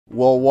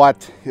Well,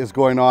 what is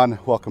going on?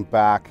 Welcome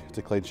back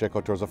to Clayton Schick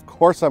Outdoors. Of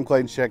course, I'm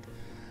Clayton Schick.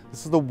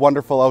 This is the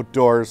wonderful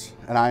outdoors,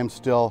 and I am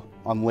still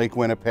on Lake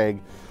Winnipeg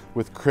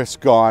with Chris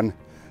Gaune,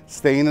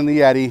 staying in the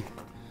Yeti,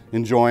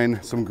 enjoying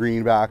some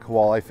greenback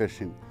walleye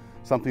fishing.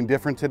 Something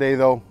different today,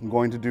 though. I'm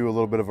going to do a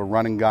little bit of a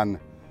run and gun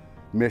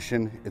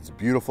mission. It's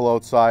beautiful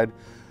outside.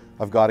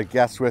 I've got a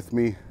guest with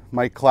me,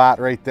 Mike Klatt,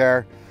 right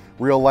there.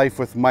 Real Life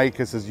with Mike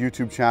is his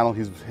YouTube channel.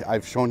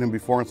 I've shown him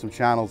before in some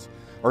channels,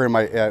 or in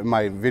my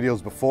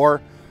videos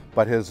before,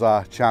 but his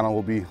channel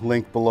will be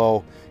linked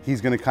below. He's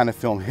gonna kind of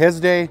film his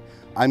day.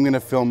 I'm gonna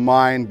film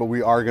mine, but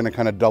we are gonna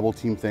kind of double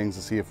team things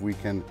to see if we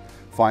can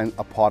find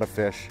a pot of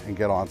fish and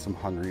get on some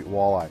hungry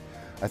walleye.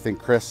 I think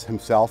Chris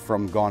himself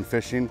from Gaune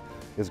Fishin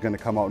is gonna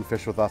come out and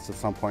fish with us at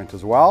some point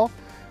as well.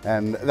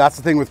 And that's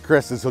the thing with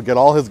Chris, is he'll get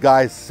all his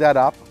guys set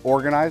up,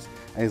 organized,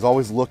 and he's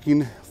always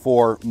looking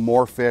for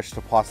more fish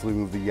to possibly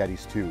move the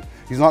Yetis to.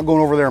 He's not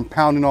going over there and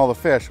pounding all the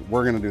fish.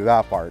 We're gonna do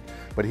that part,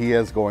 but he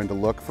is going to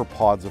look for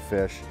pods of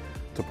fish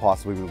to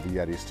possibly move the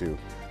Yetis to.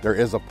 There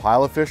is a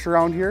pile of fish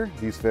around here.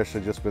 These fish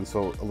have just been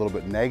a little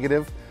bit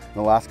negative in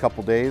the last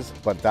couple days,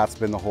 but that's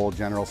been the whole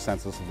general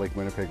census of Lake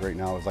Winnipeg right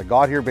now. Is I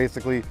got here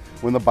basically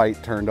when the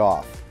bite turned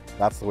off.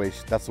 That's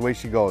the way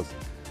she goes.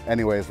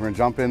 Anyways, we're gonna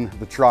jump in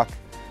the truck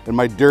in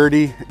my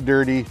dirty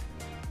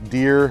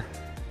deer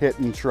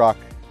hitting truck,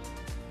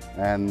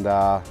 and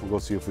we'll go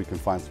see if we can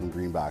find some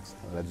greenbacks.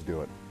 Let's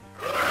do it.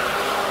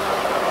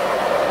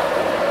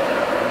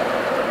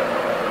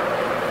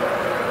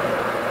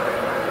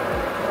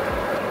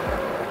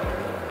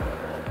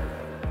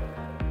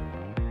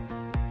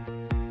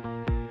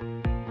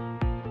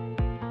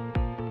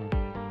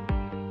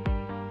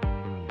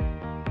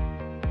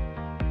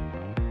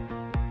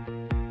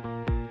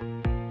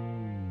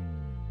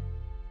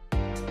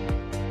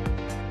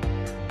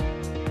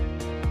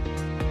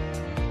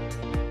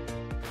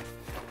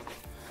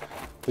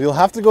 You'll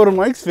have to go to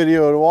Mike's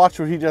video to watch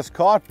what he just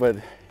caught, but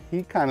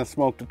he kind of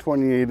smoked a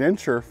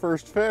 28-incher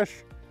first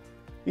fish.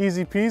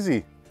 Easy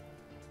peasy.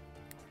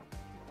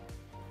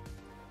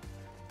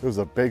 It was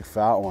a big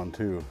fat one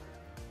too.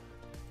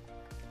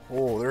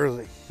 Oh, there's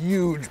a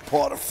huge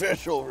pot of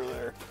fish over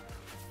there.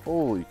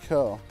 Holy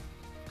cow.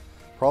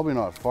 Probably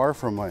not far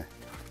from my, I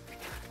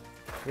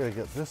gotta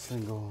get this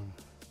thing going.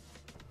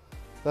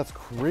 That's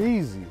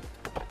crazy.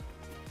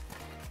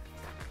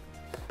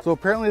 So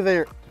apparently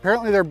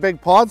they're big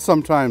pods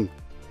sometime.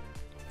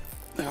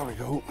 There we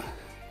go.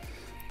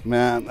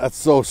 Man, that's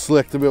so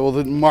slick to be able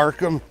to mark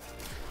them,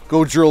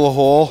 go drill a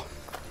hole,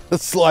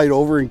 slide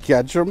over and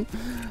catch them.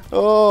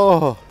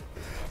 Oh,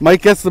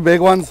 Mike gets the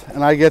big ones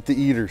and I get the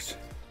eaters.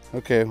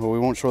 Okay, well, we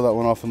won't show that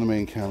one off on the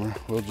main camera.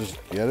 We'll just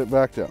get it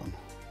back down.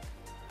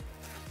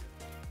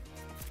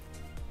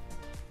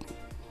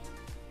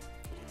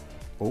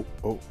 Oh,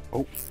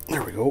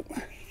 there we go.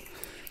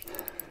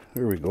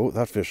 There we go.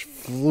 That fish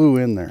flew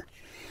in there.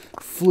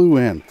 Flew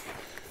in.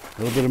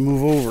 A little bit of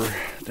move over.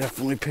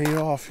 Definitely paid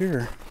off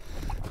here.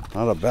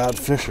 Not a bad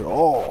fish at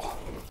all.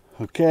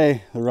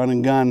 Okay, the run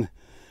and gun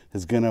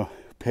is gonna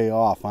pay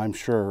off, I'm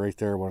sure. Right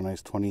there, what a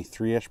nice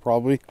 23-ish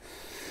probably.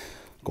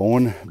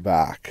 Going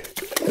back.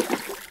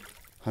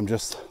 I'm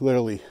just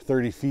literally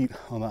 30 feet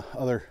on the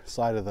other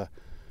side of the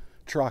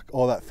truck.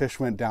 Oh, that fish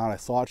went down. I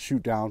saw it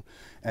shoot down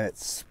and it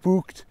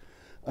spooked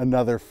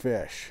another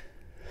fish.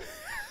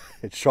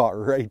 It shot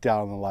right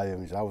down the live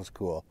image. That was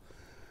cool.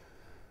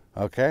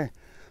 Okay,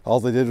 all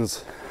they did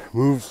was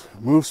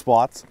move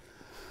spots.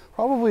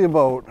 Probably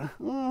about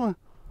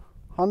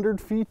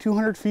 100 feet,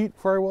 200 feet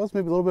where I was,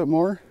 maybe a little bit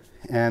more.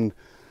 And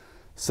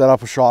set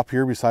up a shop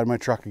here beside my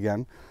truck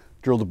again.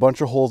 Drilled a bunch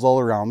of holes all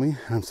around me.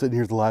 And I'm sitting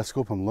here at the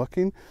Livescope, I'm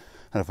looking.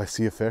 And if I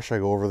see a fish, I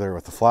go over there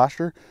with the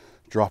flasher,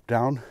 drop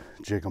down,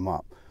 jig them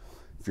up.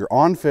 If you're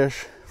on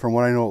fish, from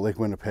what I know at Lake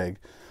Winnipeg,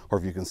 or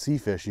if you can see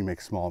fish, you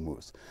make small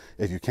moves.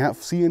 If you can't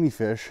see any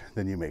fish,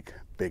 then you make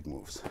big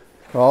moves.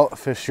 Well,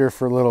 fish here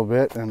for a little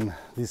bit, and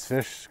these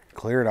fish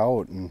cleared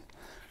out, and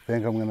I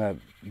think I'm gonna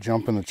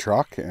jump in the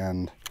truck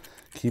and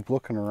keep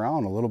looking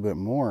around a little bit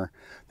more.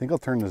 I think I'll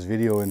turn this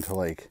video into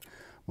like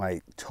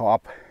my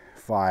top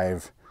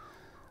 5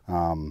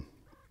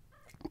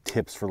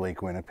 tips for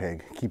Lake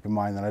Winnipeg. Keep in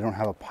mind that I don't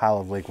have a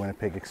pile of Lake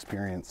Winnipeg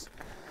experience.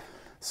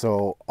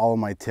 So all of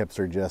my tips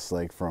are just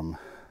like from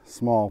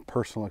small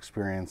personal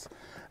experience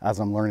as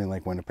I'm learning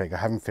Lake Winnipeg. I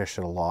haven't fished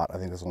it a lot. I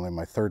think this is only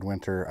my 3rd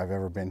winter I've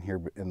ever been here.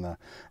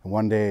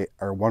 One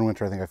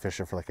winter I think I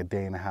fished it for like a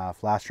day and a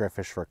half. Last year I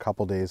fished for a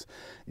couple days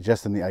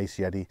just in the Ice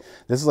Yeti.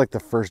 This is like the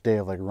first day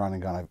of like run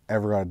and gun I've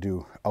ever got to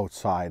do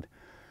outside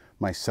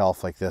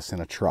myself like this in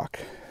a truck.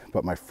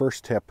 But my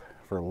first tip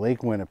for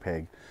Lake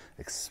Winnipeg,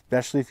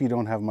 especially if you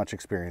don't have much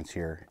experience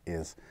here,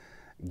 is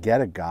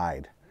get a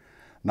guide.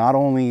 Not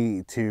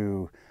only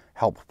to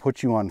help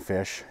put you on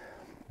fish,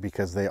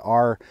 because they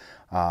are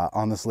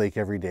on this lake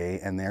every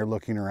day and they're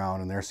looking around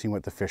and they're seeing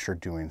what the fish are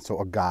doing.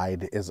 So a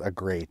guide is a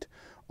great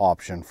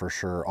option for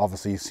sure.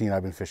 Obviously you've seen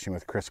I've been fishing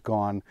with Chris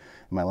Gaune in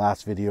my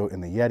last video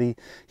in the Yeti.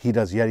 He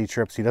does Yeti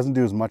trips. He doesn't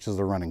do as much as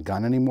the run and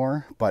gun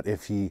anymore, but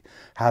if he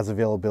has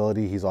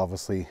availability, he's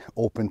obviously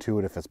open to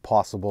it if it's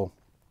possible.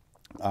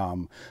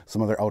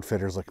 Some other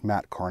outfitters like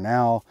Matt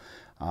Cornell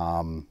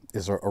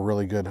is a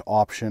really good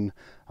option.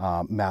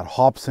 Matt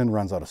Hobson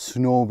runs out of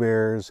Snow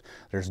Bears.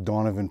 There's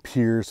Donovan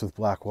Pierce with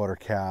Blackwater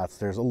Cats.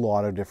 There's a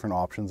lot of different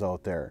options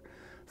out there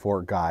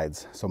for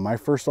guides. So my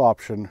first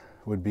option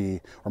would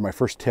be, or my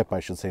first tip, I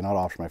should say, not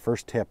option, my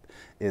first tip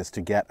is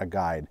to get a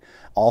guide.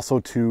 Also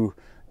too,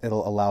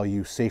 it'll allow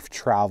you safe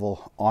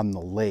travel on the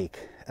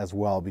lake as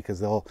well, because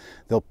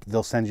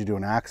they'll send you to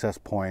an access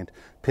point,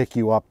 pick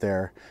you up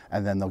there,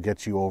 and then they'll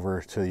get you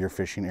over to your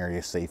fishing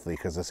area safely,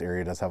 because this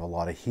area does have a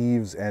lot of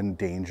heaves and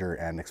danger,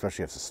 and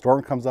especially if the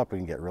storm comes up, it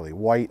can get really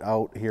white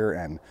out here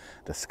and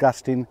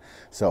disgusting.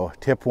 So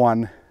tip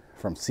 1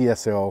 from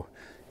CSO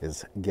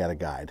is get a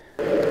guide.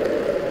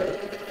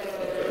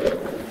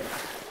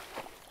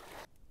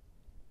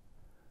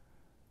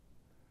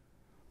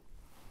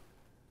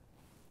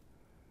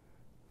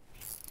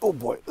 Oh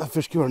boy, that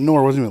fish came out of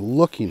nowhere. Wasn't even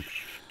looking.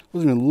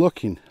 Wasn't even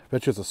looking.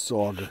 Bet you it's a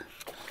sauger.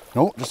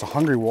 Nope, just a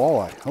hungry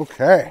walleye.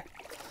 Okay,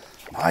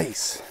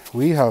 nice.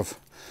 We have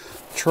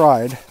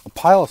tried a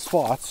pile of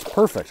spots.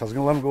 Perfect. I was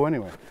gonna let them go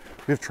anyway.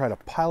 We've tried a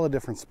pile of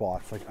different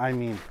spots. Like, I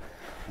mean,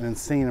 an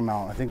insane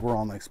amount. I think we're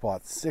on like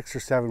spot 6 or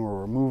 7 where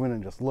we're moving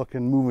and just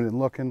looking, moving and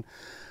looking.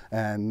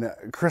 And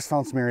Chris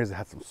found some areas that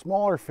had some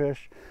smaller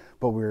fish,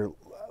 but we're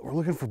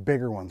looking for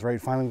bigger ones,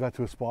 right? Finally we got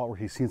to a spot where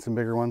he's seen some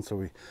bigger ones, so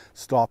we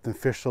stopped and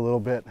fished a little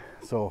bit.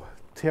 So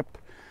tip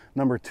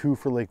number 2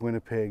 for Lake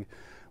Winnipeg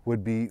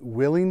would be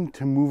willing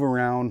to move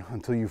around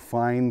until you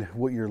find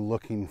what you're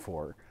looking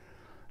for.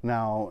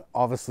 Now,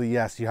 obviously,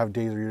 yes, you have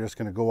days where you're just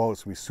gonna go out,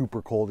 it's gonna be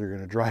super cold, you're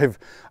gonna drive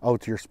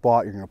out to your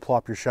spot, you're gonna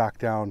plop your shack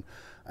down,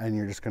 and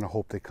you're just gonna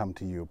hope they come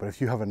to you. But if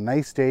you have a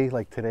nice day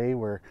like today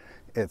where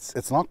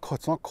it's not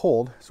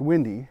cold, it's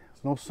windy,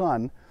 it's no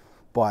sun,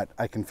 but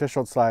I can fish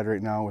outside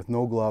right now with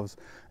no gloves,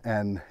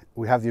 and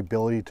we have the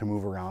ability to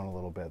move around a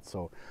little bit.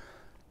 So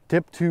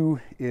tip 2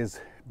 is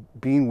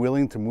being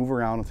willing to move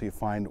around until you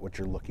find what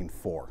you're looking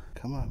for.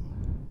 Come on.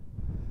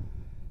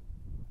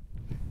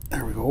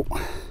 There we go.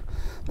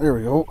 There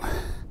we go.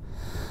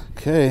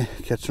 Okay,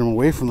 catching them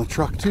away from the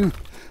truck too.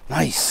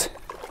 Nice.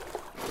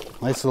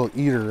 Nice little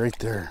eater right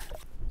there.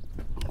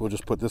 We'll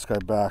just put this guy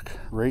back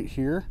right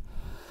here,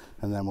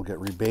 and then we'll get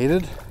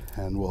rebaited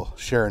and we'll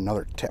share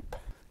another tip.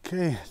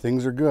 Okay,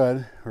 things are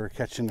good. We're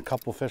catching a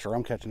couple fish, or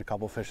I'm catching a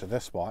couple fish at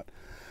this spot.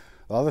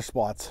 The other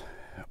spots,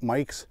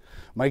 Mike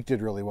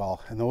did really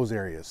well in those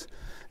areas.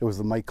 It was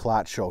the Mike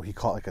Klatt show. He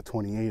caught like a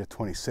 28, a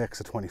 26,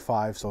 a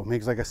 25. So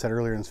make, like I said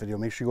earlier in this video,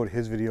 make sure you go to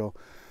his video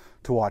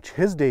to watch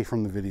his day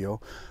from the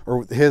video,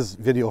 or his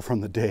video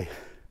from the day.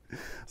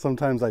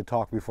 Sometimes I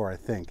talk before I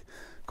think.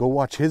 Go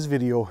watch his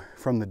video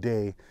from the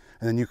day,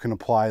 and then you can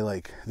apply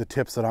like the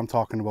tips that I'm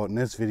talking about in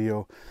this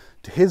video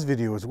to his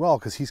video as well,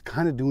 because he's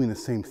kind of doing the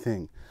same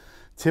thing.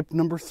 Tip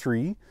number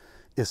 3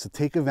 is to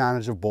take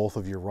advantage of both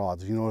of your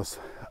rods. If you notice,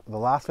 the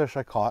last fish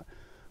I caught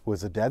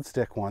was a dead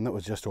stick one that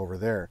was just over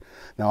there.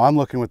 Now I'm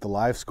looking with the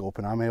Livescope,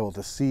 and I'm able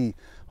to see,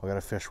 I got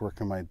a fish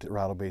working my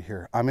rattle bait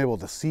here. I'm able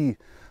to see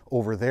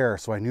over there,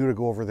 so I knew to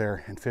go over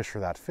there and fish for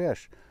that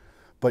fish.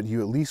 But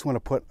you at least want to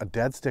put a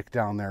dead stick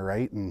down there,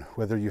 right? And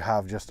whether you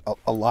have just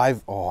a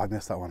live, oh, I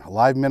missed that one, a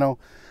live minnow,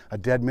 a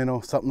dead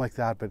minnow, something like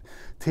that. But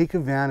take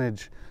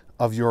advantage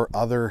of your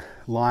other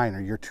line,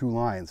 or your 2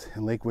 lines.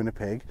 In Lake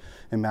Winnipeg,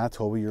 in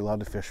Manitoba, you're allowed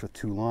to fish with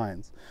 2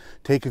 lines.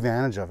 Take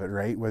advantage of it,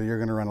 right? Whether you're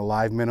gonna run a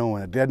live minnow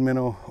and a dead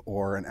minnow,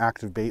 or an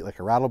active bait like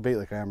a rattle bait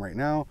like I am right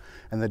now,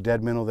 and the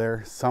dead minnow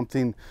there,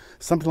 something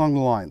along the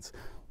lines.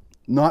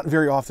 Not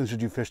very often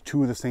should you fish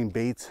 2 of the same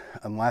baits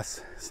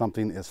unless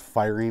something is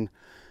firing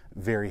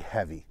very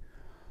heavy.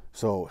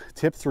 So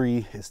tip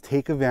 3 is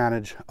take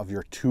advantage of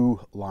your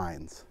 2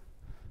 lines.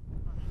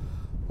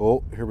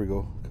 Oh, here we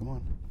go, come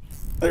on.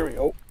 There we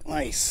go,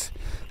 nice.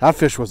 That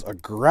fish was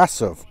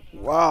aggressive.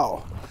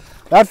 Wow,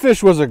 that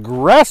fish was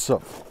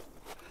aggressive.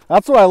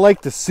 That's what I like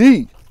to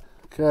see.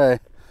 Okay,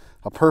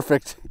 a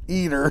perfect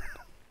eater.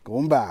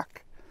 Going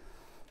back.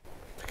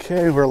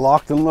 Okay, we're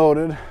locked and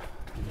loaded.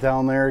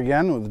 Down there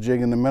again with the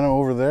jig and the minnow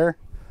over there.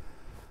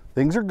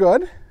 Things are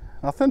good.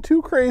 Nothing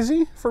too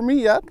crazy for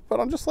me yet, but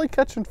I'm just like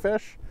catching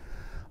fish.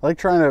 I like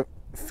trying to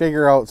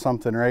figure out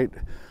something, right?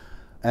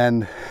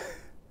 And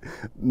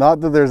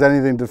not that there's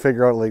anything to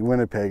figure out at Lake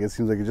Winnipeg. It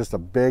seems like it's just a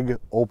big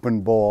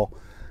open bowl,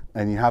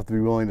 and you have to be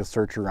willing to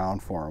search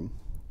around for them.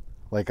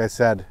 Like I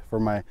said for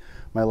my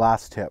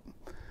last tip,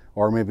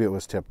 or maybe it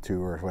was tip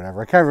 2 or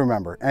whatever. I can't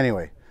remember.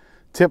 Anyway,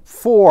 tip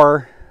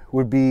 4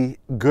 would be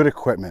good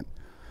equipment.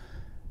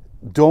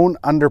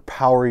 Don't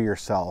underpower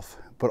yourself,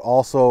 but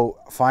also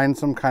find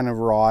some kind of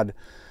rod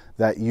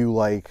that you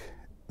like,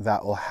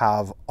 that will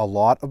have a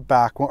lot of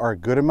backbone, or a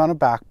good amount of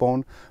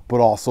backbone, but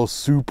also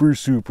super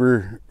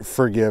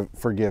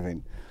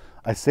forgiving.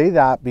 I say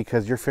that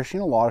because you're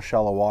fishing a lot of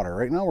shallow water.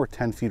 Right now we're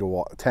 10 feet of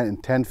water,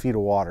 10 feet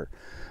of water.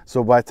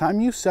 So by the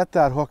time you set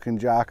that hook and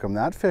jack them,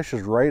 that fish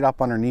is right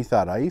up underneath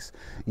that ice.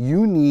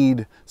 You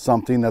need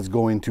something that's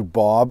going to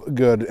bob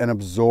good and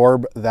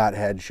absorb that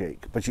head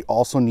shake, but you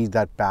also need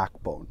that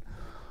backbone.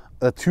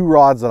 the two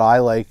rods that I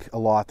like a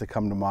lot that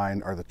come to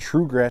mind are the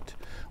True Grit,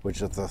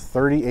 which is a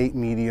 38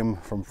 medium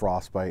from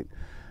Frostbite,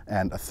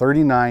 and a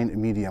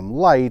 39 medium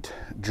light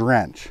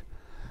Drench.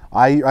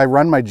 I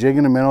run my jig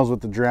and minnows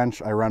with the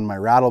Drench. I run my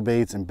rattle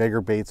baits and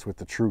bigger baits with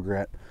the True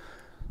Grit.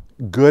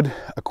 Good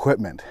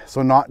equipment.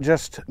 So not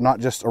just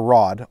a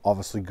rod,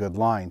 obviously good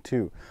line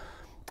too.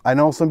 I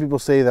know some people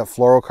say that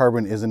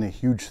fluorocarbon isn't a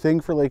huge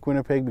thing for Lake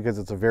Winnipeg because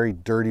it's a very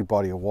dirty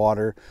body of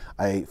water.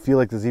 I feel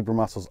like the zebra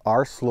mussels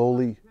are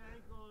slowly,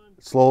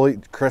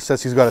 Chris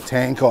says he's got a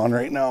tank on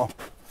right now.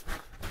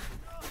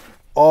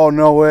 Oh,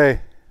 no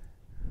way.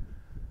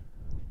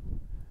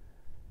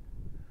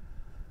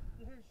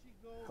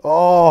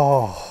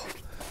 Oh,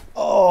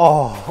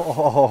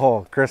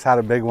 Chris had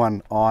a big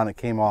one on, it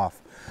came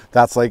off.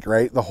 That's like,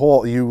 right, the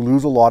hole, you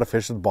lose a lot of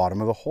fish at the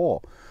bottom of the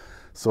hole.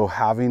 So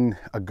having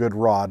a good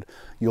rod,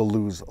 you'll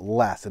lose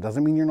less. It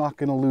doesn't mean you're not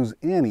gonna lose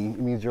any, it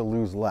means you'll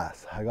lose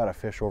less. I got a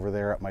fish over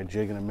there at my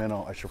jig and a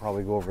minnow. I should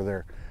probably go over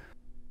there.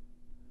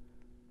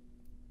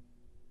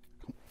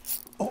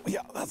 Oh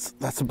yeah, that's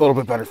a little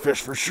bit better fish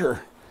for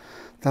sure.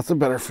 That's a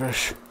better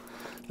fish.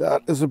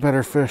 That is a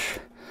better fish.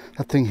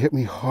 That thing hit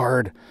me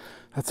hard.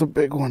 That's a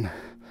big one.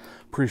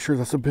 Pretty sure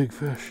that's a big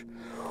fish.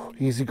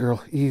 Easy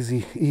girl,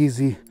 easy,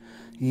 easy,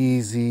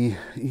 easy,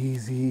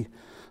 easy.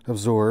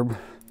 Absorb,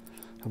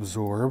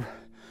 absorb.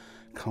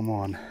 Come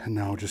on, and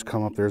now just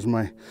come up. There's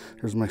my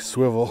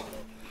swivel.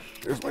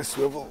 There's my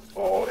swivel.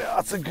 Oh yeah,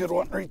 that's a good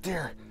one right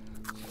there.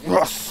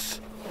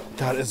 Yes,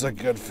 that is a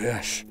good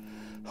fish.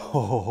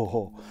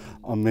 Oh,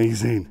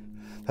 amazing.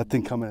 That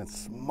thing come in and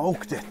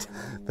smoked it.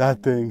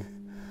 That thing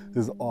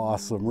is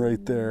awesome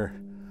right there.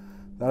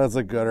 That is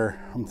a gooder.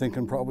 I'm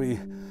thinking probably,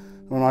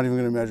 I'm not even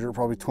gonna measure,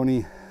 probably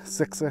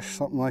 26-ish,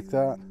 something like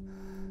that.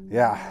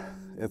 Yeah,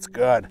 it's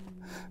good.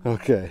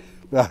 Okay,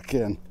 back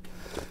in.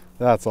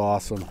 That's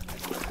awesome.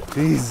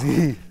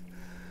 Easy,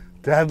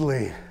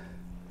 deadly.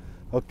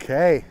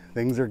 Okay,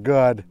 things are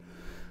good.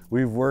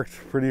 We've worked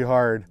pretty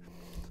hard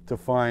to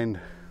find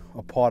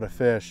a pot of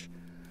fish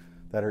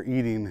that are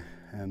eating,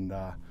 and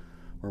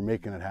we're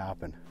making it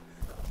happen.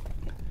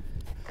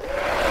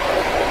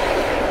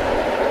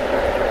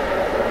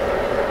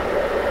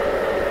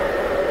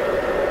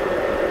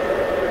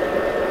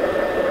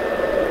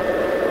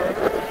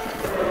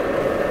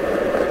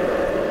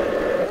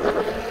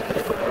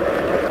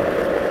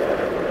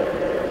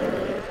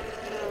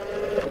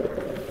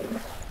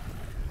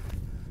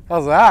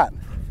 How's that?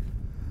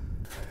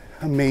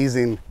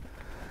 Amazing.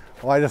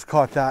 Well, I just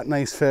caught that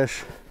nice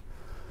fish,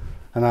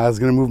 and I was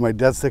gonna move my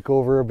dead stick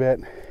over a bit,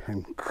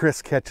 and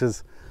Chris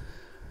catches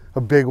a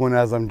big one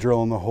as I'm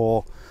drilling the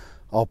hole.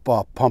 I'll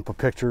pump a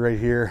picture right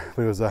here,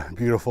 but it was a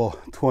beautiful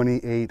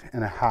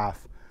 28.5.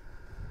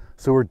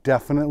 So we're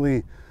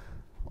definitely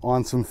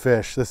on some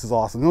fish. This is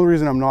awesome. The only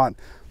reason I'm not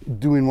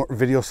doing more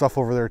video stuff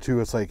over there too,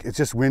 it's like, it's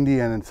just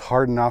windy and it's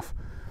hard enough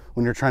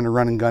when you're trying to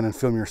run and gun and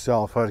film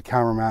yourself. If I had a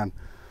cameraman,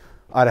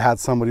 I'd have had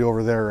somebody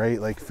over there, right?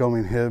 Like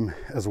filming him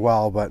as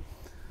well, but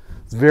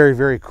it's very,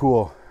 very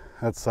cool.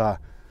 That's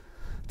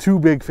two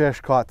big fish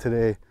caught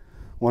today.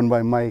 One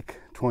by Mike,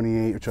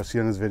 28, which you'll see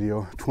on his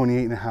video,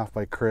 28.5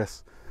 by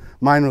Chris.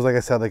 Mine was, like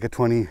I said, like a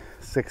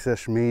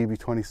 26-ish, maybe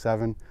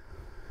 27.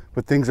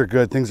 But things are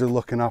good, things are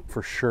looking up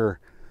for sure.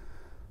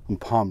 I'm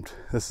pumped,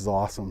 this is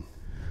awesome.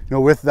 You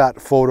know, with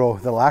that photo,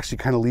 that'll actually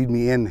kind of lead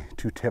me in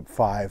to tip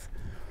 5.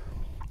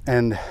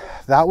 And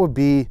that would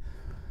be,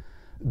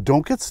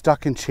 don't get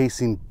stuck in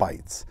chasing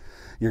bites.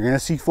 You're gonna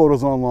see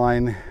photos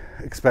online,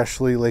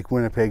 especially Lake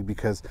Winnipeg,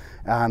 because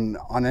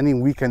on any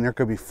weekend there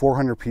could be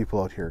 400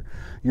 people out here.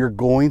 You're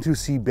going to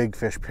see big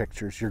fish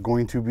pictures. You're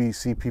going to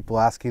see people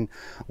asking,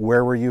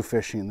 where were you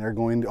fishing? They're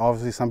going to,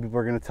 obviously some people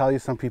are gonna tell you,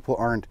 some people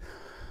aren't.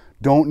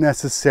 Don't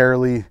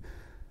necessarily,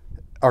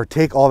 or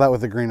take all that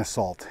with a grain of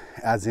salt,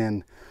 as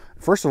in,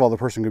 first of all, the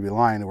person could be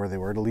lying to where they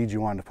were to lead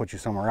you on to put you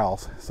somewhere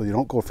else, so you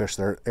don't go fish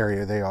their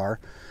area they are.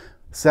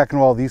 Second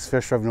of all, these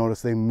fish, I've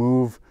noticed, they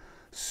move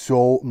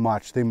so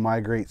much, they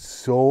migrate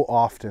so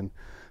often.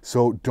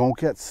 So don't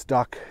get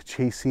stuck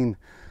chasing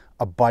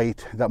a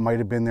bite that might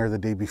have been there the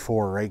day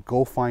before, right?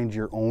 Go find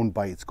your own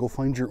bites, go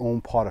find your own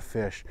pot of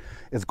fish.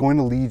 It's going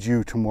to lead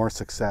you to more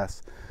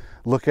success.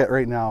 Look at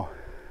right now,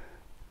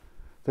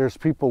 there's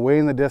people way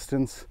in the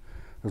distance.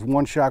 There's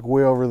one shack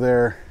way over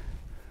there.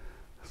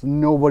 There's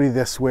nobody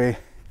this way.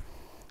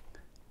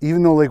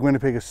 Even though Lake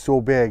Winnipeg is so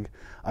big,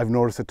 I've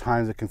noticed at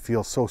times it can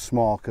feel so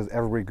small because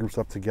everybody groups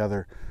up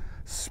together.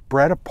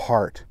 Spread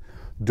apart.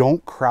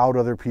 Don't crowd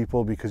other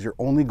people because you're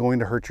only going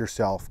to hurt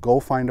yourself. Go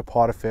find a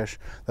pot of fish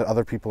that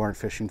other people aren't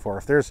fishing for.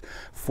 If there's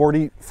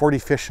 40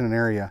 fish in an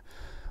area,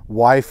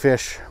 why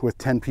fish with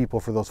 10 people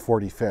for those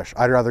 40 fish?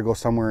 I'd rather go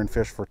somewhere and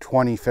fish for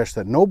 20 fish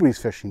that nobody's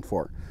fishing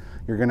for.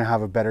 You're gonna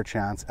have a better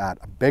chance at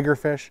a bigger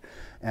fish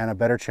and a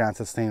better chance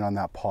at staying on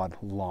that pod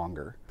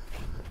longer.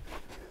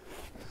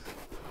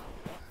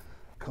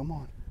 Come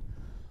on.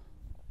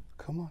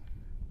 Come on.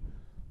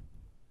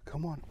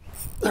 Come on.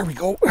 There we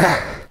go.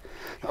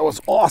 That was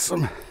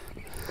awesome.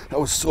 That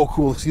was so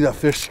cool to see that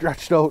fish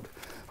stretched out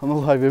on the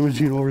live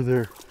imaging over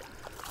there.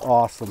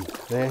 Awesome.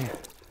 They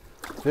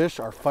Fish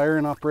are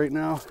firing up right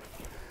now.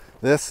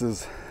 This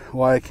is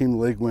why I came to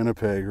Lake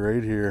Winnipeg,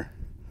 right here.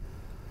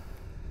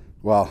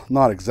 Well,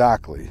 not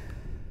exactly.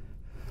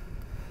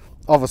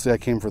 Obviously I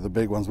came for the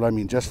big ones, but I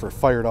mean just for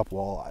fired up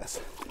walleyes.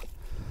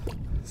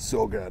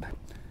 So good.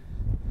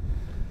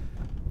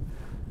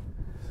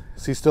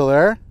 Is he still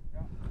there?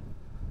 Yeah.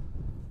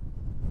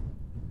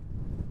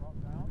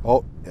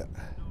 Oh, yeah.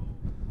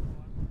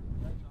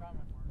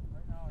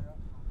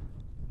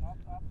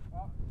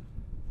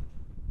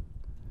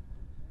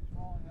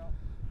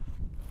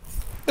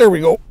 There we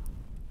go.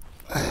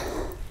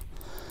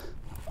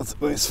 That's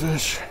a nice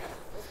fish.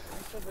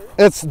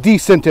 It's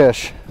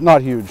decent-ish,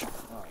 not huge.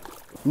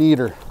 An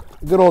eater,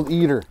 good old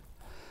eater.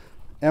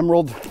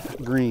 Emerald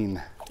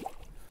green.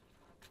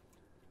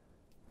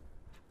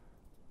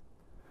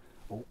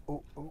 Oh,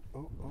 oh, oh,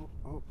 oh, oh,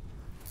 oh.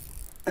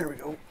 There we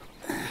go.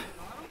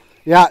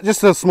 Yeah,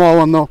 just a small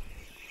one though.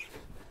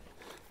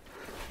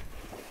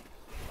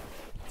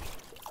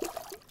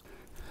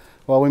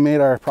 Well, we made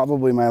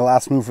probably my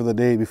last move for the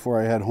day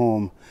before I head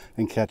home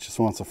and catch, just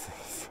wants to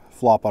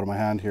flop out of my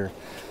hand here,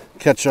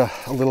 catch a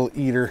little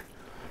eater.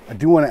 I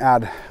do want to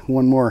add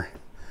one more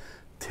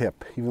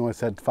tip, even though I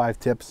said 5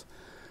 tips.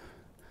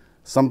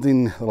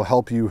 Something that'll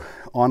help you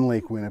on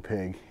Lake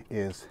Winnipeg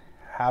is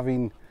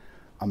having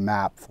a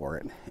map for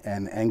it.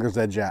 And Angler's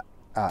Edge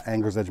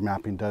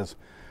Mapping does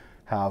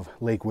have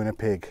Lake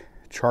Winnipeg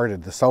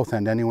charted, the south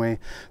end anyway,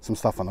 some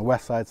stuff on the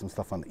west side, some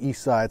stuff on the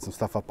east side, some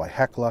stuff up by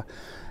Hecla.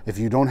 If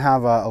you don't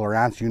have a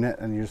Lowrance unit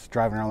and you're just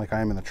driving around like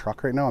I am in the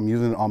truck right now, I'm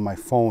using it on my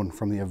phone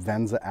from the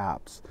Avenza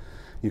apps.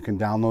 You can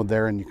download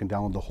there, and you can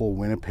download the whole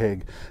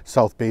Winnipeg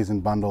South Basin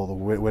bundle, the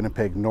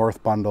Winnipeg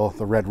North bundle,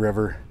 the Red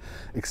River,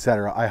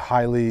 etc. I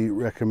highly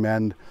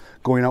recommend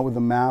going out with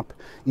a map.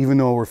 Even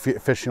though we're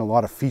fishing a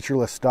lot of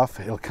featureless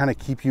stuff, it'll kind of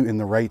keep you in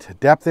the right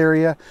depth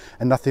area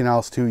and nothing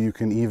else too. You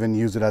can even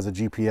use it as a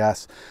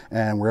GPS,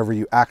 and wherever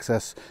you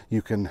access,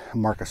 you can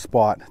mark a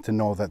spot to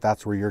know that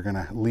that's where you're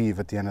gonna leave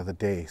at the end of the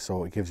day.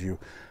 So it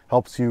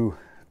helps you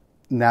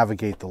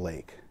navigate the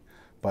lake.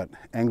 But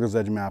Angler's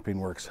Edge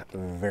Mapping works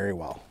very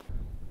well.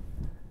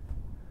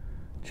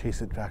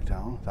 Chase it back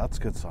down. That's a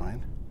good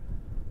sign.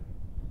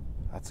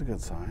 That's a good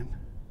sign.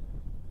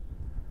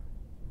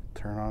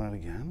 Turn on it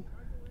again.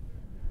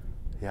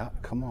 Yeah,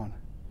 come on.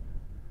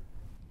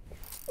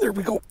 There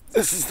we go.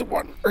 This is the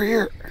one right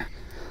here.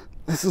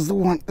 This is the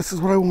one. This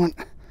is what I want.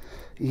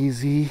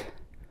 Easy.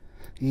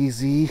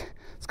 Easy.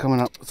 It's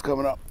coming up. It's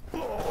coming up.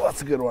 Oh,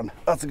 that's a good one.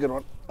 That's a good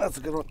one. That's a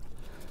good one.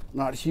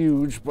 Not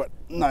huge, but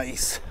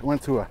nice.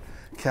 Went to a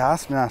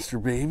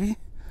Castmaster, baby.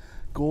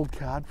 Gold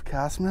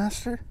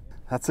Castmaster.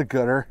 That's a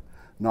gooder.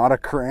 Not a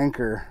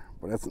cranker,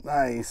 but it's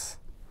nice.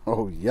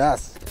 Oh,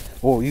 yes.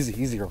 Oh, easy,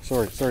 easy, girl.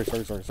 Sorry.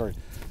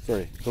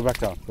 Go back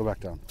down. Go back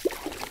down.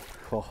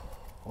 Oh,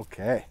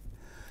 okay.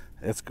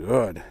 It's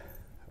good.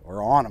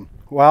 We're on them.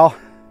 Well,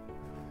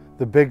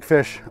 the big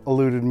fish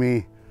eluded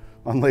me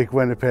on Lake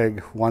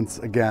Winnipeg once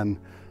again.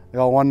 I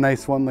got one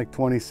nice one, like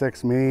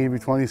 26, maybe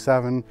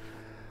 27.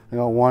 I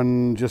got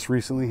one just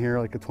recently here,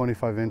 like a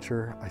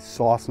 25-incher. I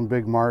saw some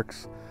big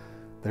marks.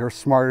 They were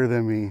smarter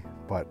than me,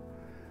 but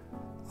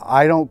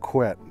I don't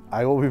quit.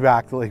 I will be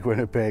back to Lake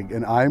Winnipeg,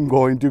 and I'm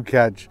going to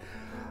catch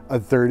a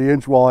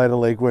 30-inch walleye at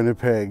Lake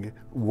Winnipeg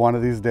one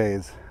of these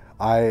days.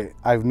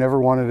 I've never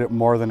wanted it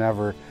more than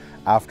ever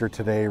after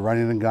today.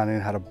 Running and gunning,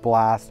 had a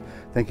blast.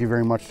 Thank you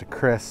very much to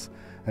Chris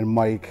and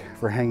Mike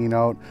for hanging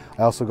out.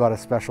 I also got a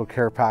special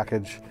care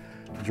package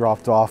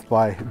dropped off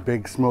by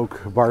Big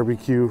Smoke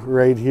Barbecue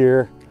right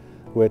here,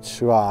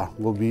 which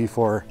will be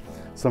for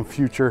some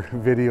future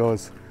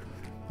videos.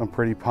 I'm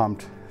pretty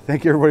pumped.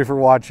 Thank you everybody for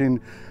watching.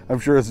 I'm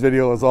sure this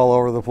video is all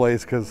over the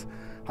place because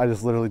I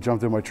just literally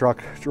jumped in my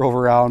truck, drove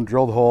around,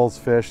 drilled holes,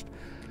 fished.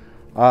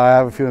 I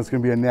have a feeling it's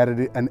going to be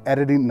an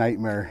editing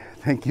nightmare.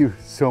 Thank you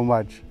so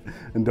much,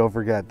 and don't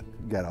forget,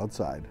 get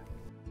outside.